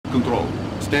control.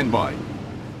 Stand by.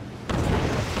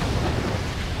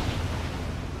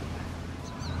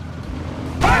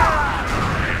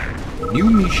 New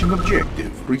mission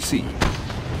objective received.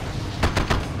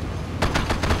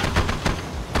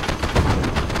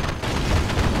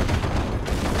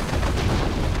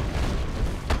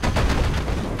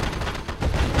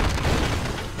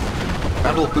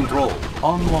 Battle control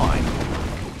online.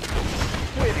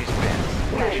 Where is Ben?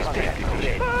 Where is their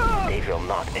division? They will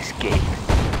not escape.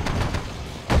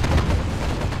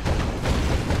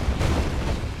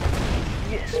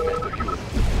 Yes, Mr. Yuri.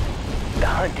 The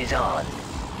hunt is on.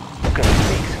 Gonna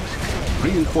make some success.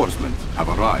 Reinforcements have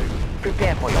arrived.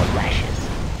 Prepare for your lashes.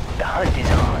 The hunt is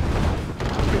on.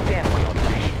 Prepare for your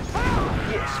lashes.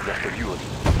 Yes, Mr. Yuri.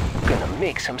 Gonna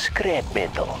make some scrap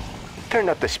metal. Turn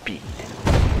up the speed.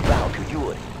 Bow to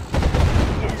Yuri.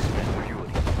 Yes, Mr.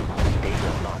 Yuri. They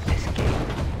will not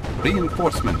escape.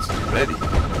 Reinforcements ready.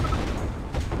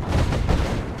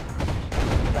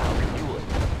 Bow to Yuri.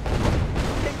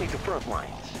 Take me to front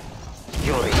lines.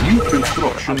 Yuri. New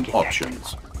construction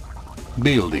options.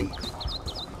 Building.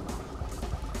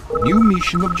 New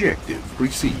mission objective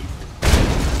received.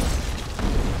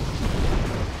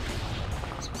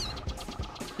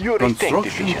 Yuri tank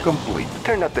Construction division. complete.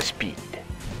 Turn up the speed.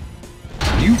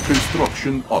 New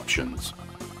construction options.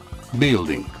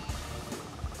 Building.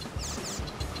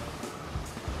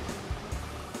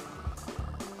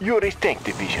 Yuri's tank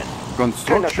division.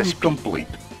 Construction speed. complete.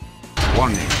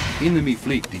 Warning. Enemy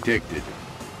fleet detected.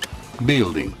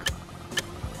 Building.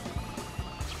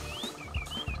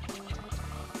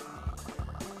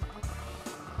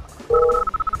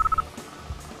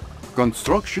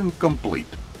 Construction complete.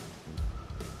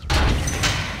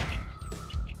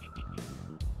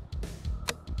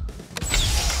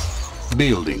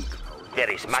 Building.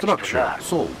 There is much to Structure learn.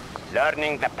 sold.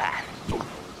 Learning the path.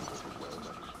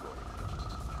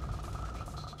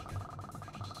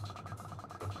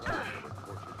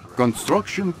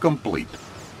 Construction complete.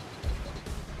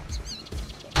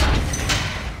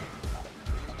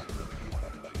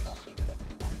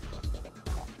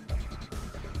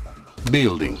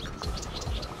 Building.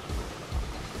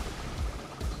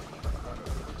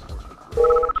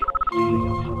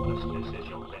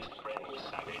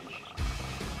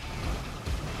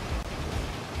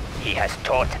 He has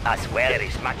taught us well. There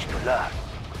is much to learn.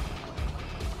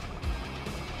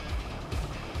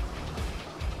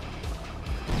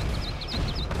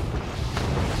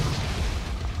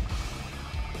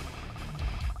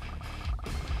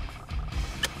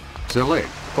 Select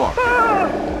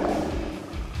target.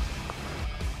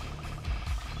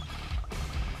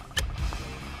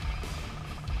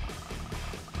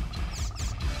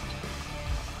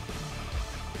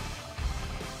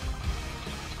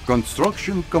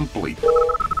 Construction complete.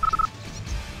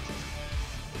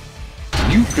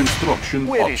 New construction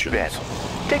Where is options.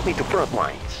 Ben? Take me to front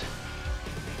lines.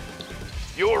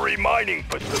 Yuri mining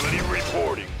facility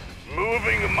reporting.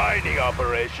 Moving mining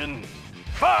operation.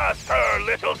 Faster,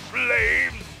 little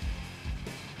slaves!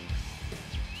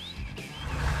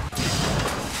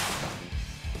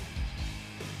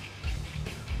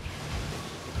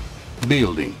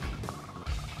 Building.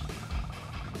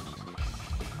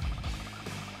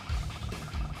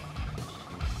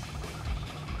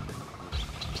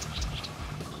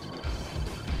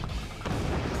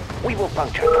 We will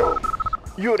puncture through.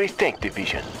 Yuri's tank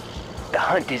division. The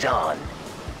hunt is on.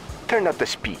 Turn up the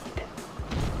speed.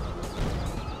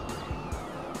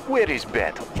 Where is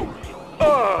battle?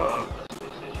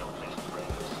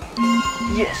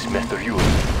 Yes, Mr. Yuri.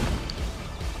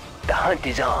 The hunt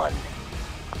is on.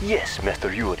 Yes,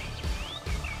 Mr. Yuri.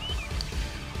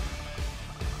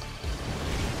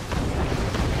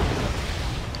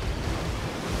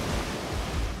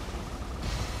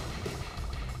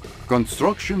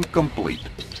 Construction complete.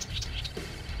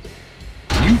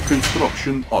 New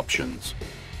construction options.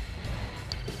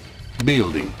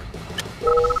 Building.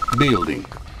 Building.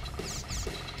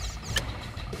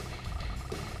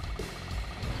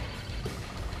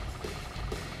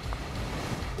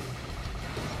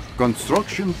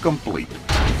 Construction complete.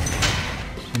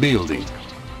 Building.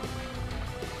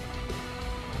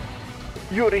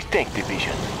 Yuri's tank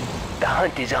division. The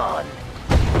hunt is on.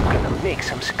 Gonna make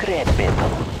some scrap metal.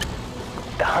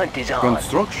 The hunt is on.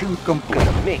 Construction complete.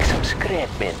 Gonna make some scrap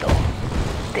metal.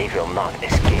 They will not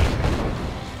escape.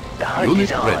 The hunt Unit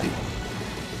is on. ready.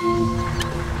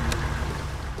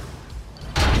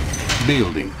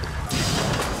 Building.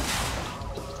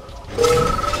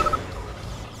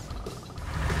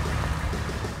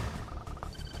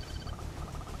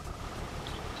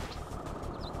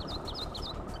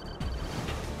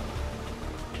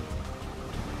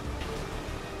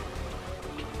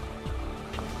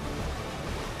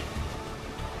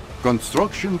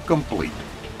 Construction complete.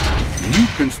 New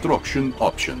construction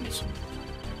options.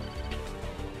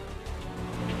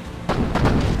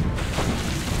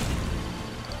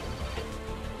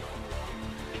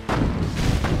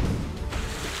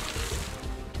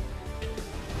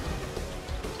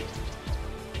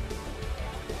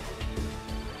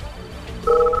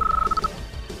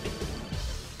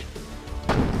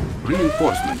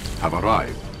 Reinforcements have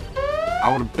arrived.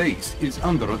 Our base is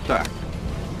under attack.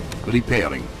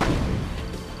 Repairing.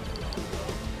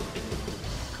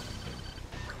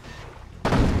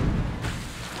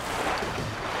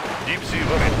 Deep sea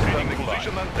weapon training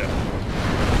position and depth.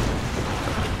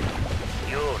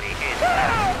 Yuri is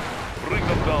back. Bring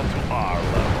them down to our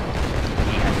level.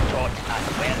 He has taught us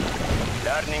well.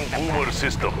 Learning the Boomer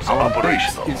systems Our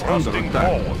operational. base is under Thrusting attack.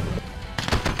 forward.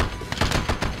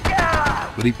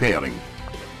 Repairing.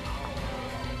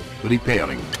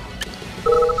 Repairing.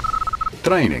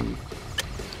 Training.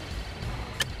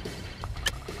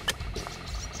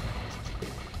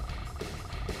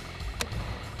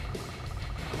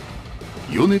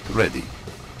 Unit ready.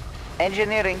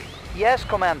 Engineering. Yes,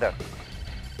 Commander.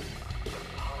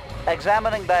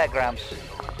 Examining diagrams.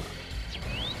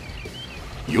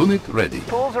 Unit ready.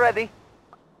 Tools ready.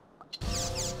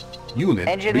 Unit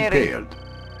Engineering. repaired.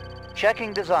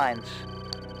 Checking designs.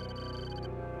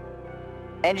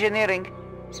 Engineering.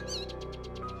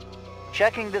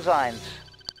 Checking designs.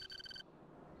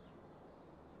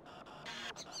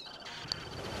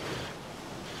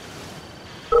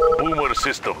 Boomer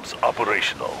systems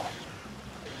operational.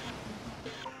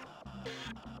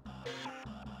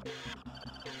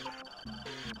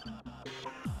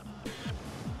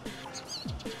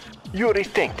 Yuri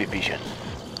tank division.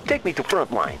 Take me to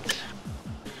front lines.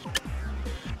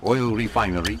 Oil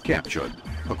refinery captured.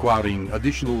 Acquiring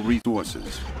additional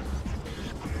resources.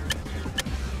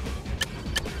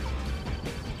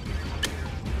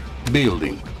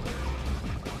 Building.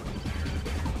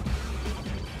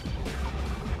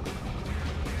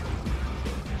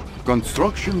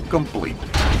 Construction complete.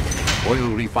 Oil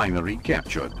refinery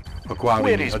captured. Where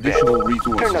Acquiring is additional Ben?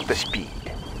 resources. Turn up the speed.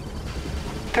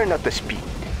 Turn up the speed.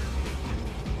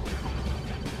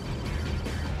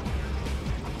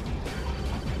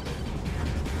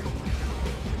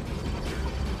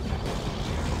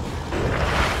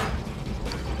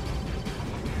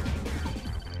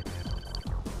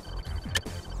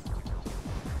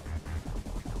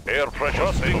 Air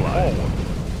pressure stabilized.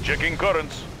 Forward. Checking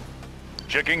currents.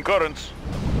 Checking currents.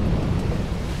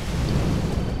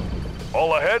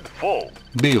 All ahead, full.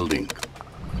 Building.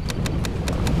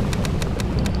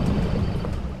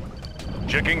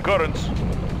 Checking currents.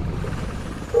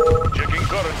 Checking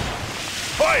currents.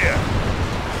 Fire!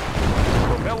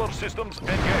 Propeller systems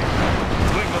engaged.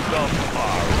 Bring them down to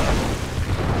our level.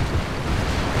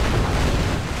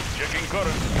 Checking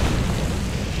currents.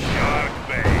 Shark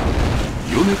Bay.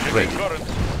 Unit Checking ready.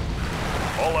 currents.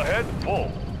 All ahead,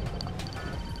 full.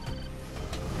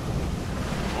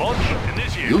 Launch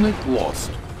initiated. Unit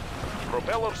lost.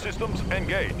 Propeller systems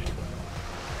engaged.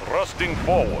 Thrusting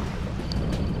forward.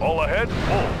 All ahead,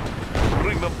 full.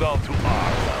 Bring them down to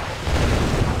our level.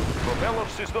 Propeller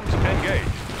systems engaged.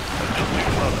 Adjusting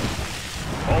rudder.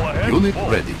 All ahead, Unit full.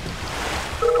 ready.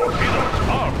 Torpedoes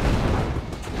armed.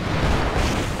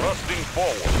 Thrusting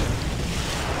forward.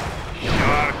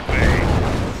 Shark Bay.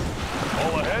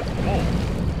 All ahead, full.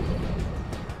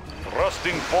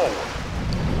 Thrusting forward.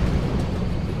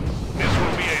 This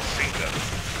will be a sinker.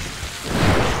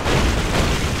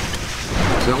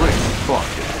 Select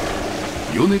target.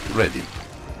 Unit ready.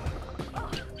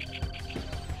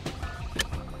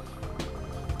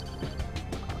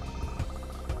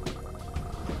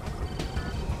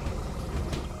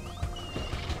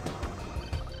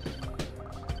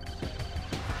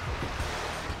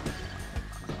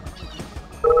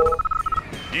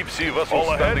 Deep sea vessel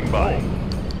standing by.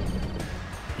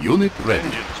 Unit ready.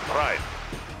 Engines prime.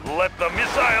 Let the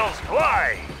missiles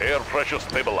fly! Air pressure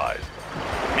stabilized.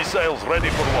 Missiles ready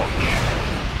for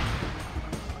launch.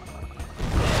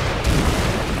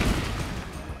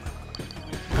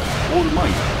 All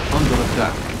might under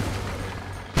attack.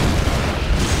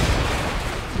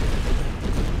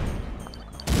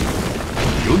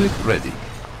 Unit ready.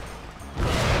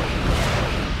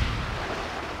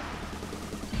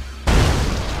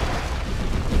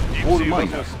 Deep All sea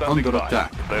miners vessel standing under by.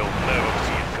 attack. They'll never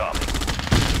see it coming.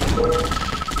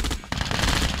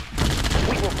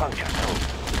 We will puncture soon.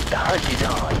 The hunt is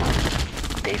on.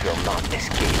 They will not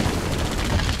escape.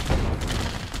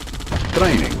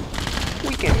 Training.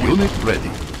 We can win. Unit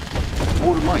ready.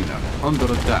 All miner under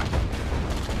attack.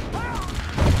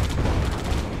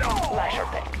 Lasher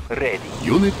deck. ready.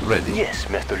 Unit ready. Yes,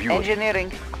 Mr. Yuri.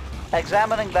 Engineering.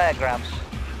 Examining diagrams.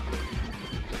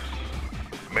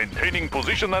 Maintaining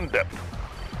position and depth.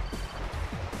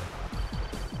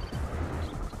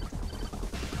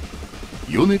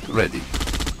 Unit ready.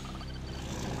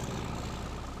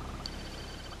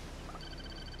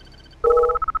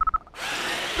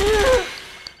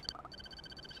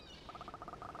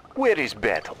 Where is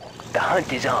battle? The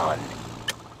hunt is on.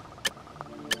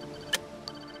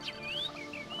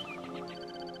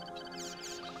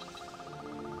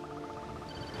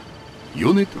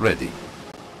 Unit ready.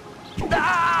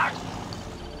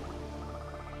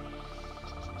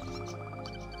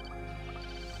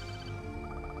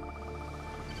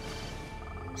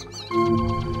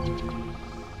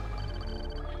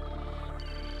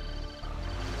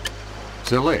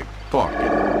 Select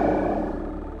target.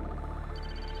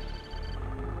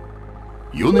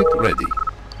 Unit ready.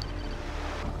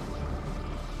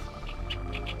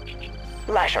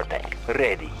 Lasher tank,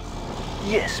 ready.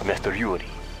 Yes, Mr. Yuri.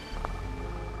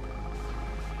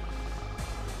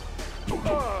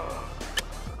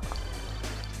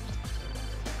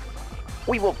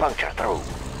 We will puncture through.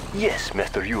 Yes,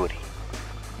 Mr. Yuri.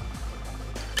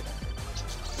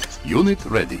 Unit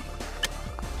ready.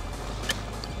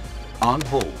 On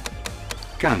hold.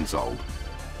 Cancelled.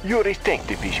 Yuri's tank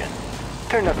division.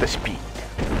 Turn up the speed.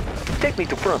 Take me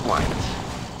to front lines.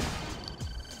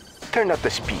 Turn up the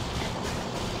speed.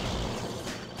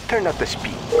 Turn up the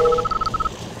speed.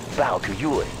 Bow to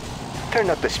Yuri. Turn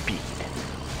up the speed.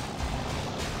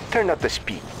 Turn up the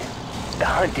speed. The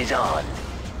hunt is on.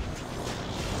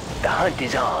 The hunt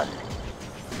is on.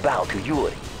 Bow to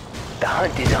Yuri. The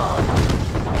hunt is on.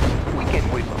 We can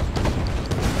whip him.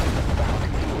 Bow to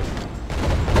Yuri.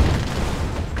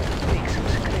 Gonna make some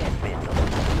scrap metal.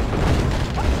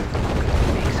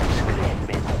 Gonna make some scrap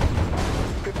metal.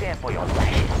 Prepare for your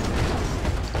lashes.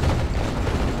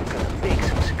 Gonna make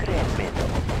some scrap metal.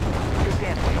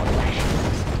 Prepare for your lashes.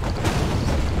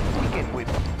 We can whip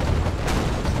him.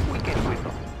 We can whip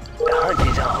him. The hunt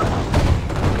is on.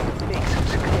 Gonna make some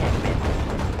scrap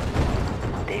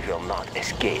metal. They will not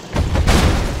escape.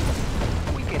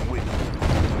 We can whip them.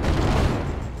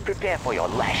 Prepare for your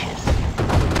lashes.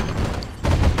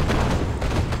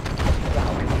 Bow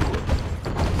to Yuri.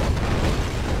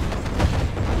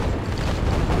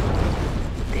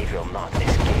 They will not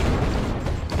escape.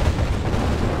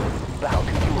 Bow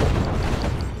to Yuri.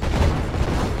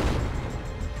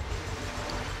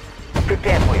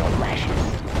 Prepare for your lashes.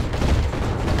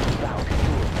 Bow to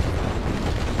Yuri.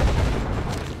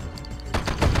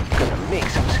 Gonna make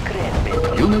some scrap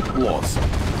metal. Unit lost.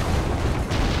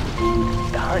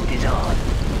 The hunt is on.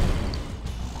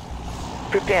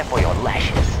 Prepare for your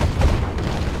lashes.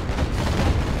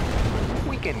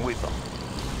 We can whip them.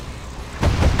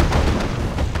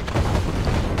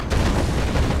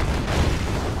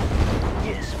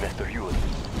 Yes, Mr. Yuri.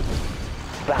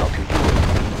 Bow to Yuri.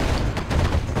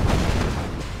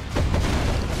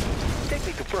 Take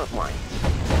me to front lines.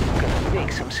 Gonna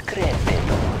make some scrap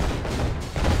metal.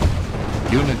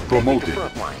 Unit Take me to promoted.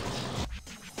 front lines.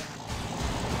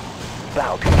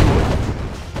 Bow to Yuri.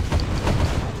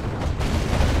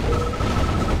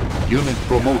 Unit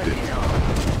promoted. Hunt is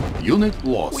on. Unit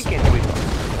We lost. can whip them.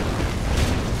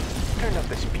 Turn up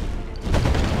the speed.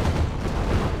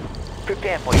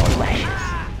 Prepare for your lashes.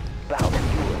 Bow to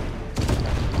Yuri.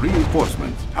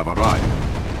 Reinforcements have arrived.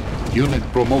 Unit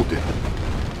promoted.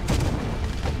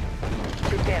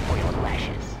 Prepare for your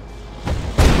lashes.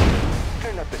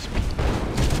 Turn up the speed.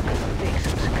 Gonna make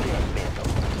some scrap metal.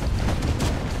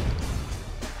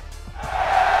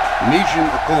 Mission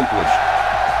accomplished.